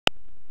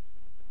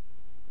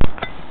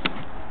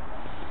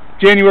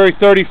January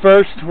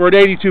 31st. We're at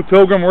 82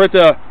 Pilgrim. We're at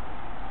the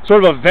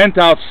sort of a vent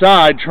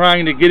outside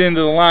trying to get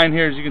into the line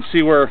here. As you can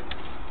see, we're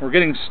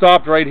getting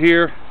stopped right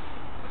here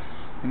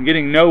and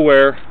getting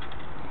nowhere.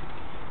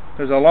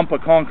 There's a lump of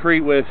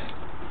concrete with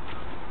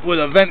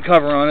a vent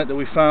cover on it that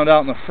we found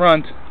out in the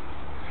front,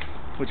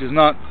 which is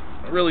not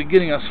really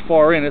getting us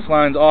far in. This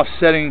line's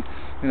offsetting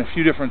in a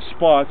few different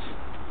spots.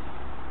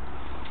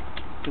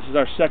 This is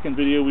our second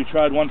video. We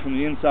tried one from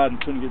the inside and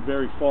couldn't get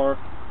very far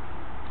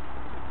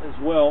as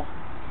well.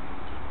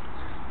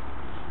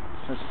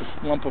 That's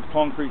the lump of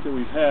concrete that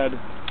we've had.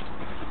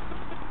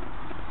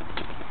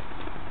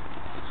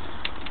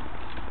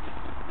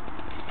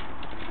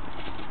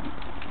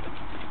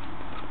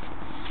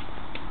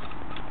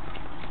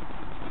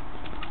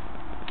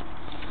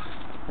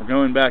 We're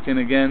going back in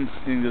again,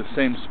 getting to the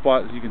same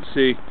spot. As you can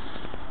see,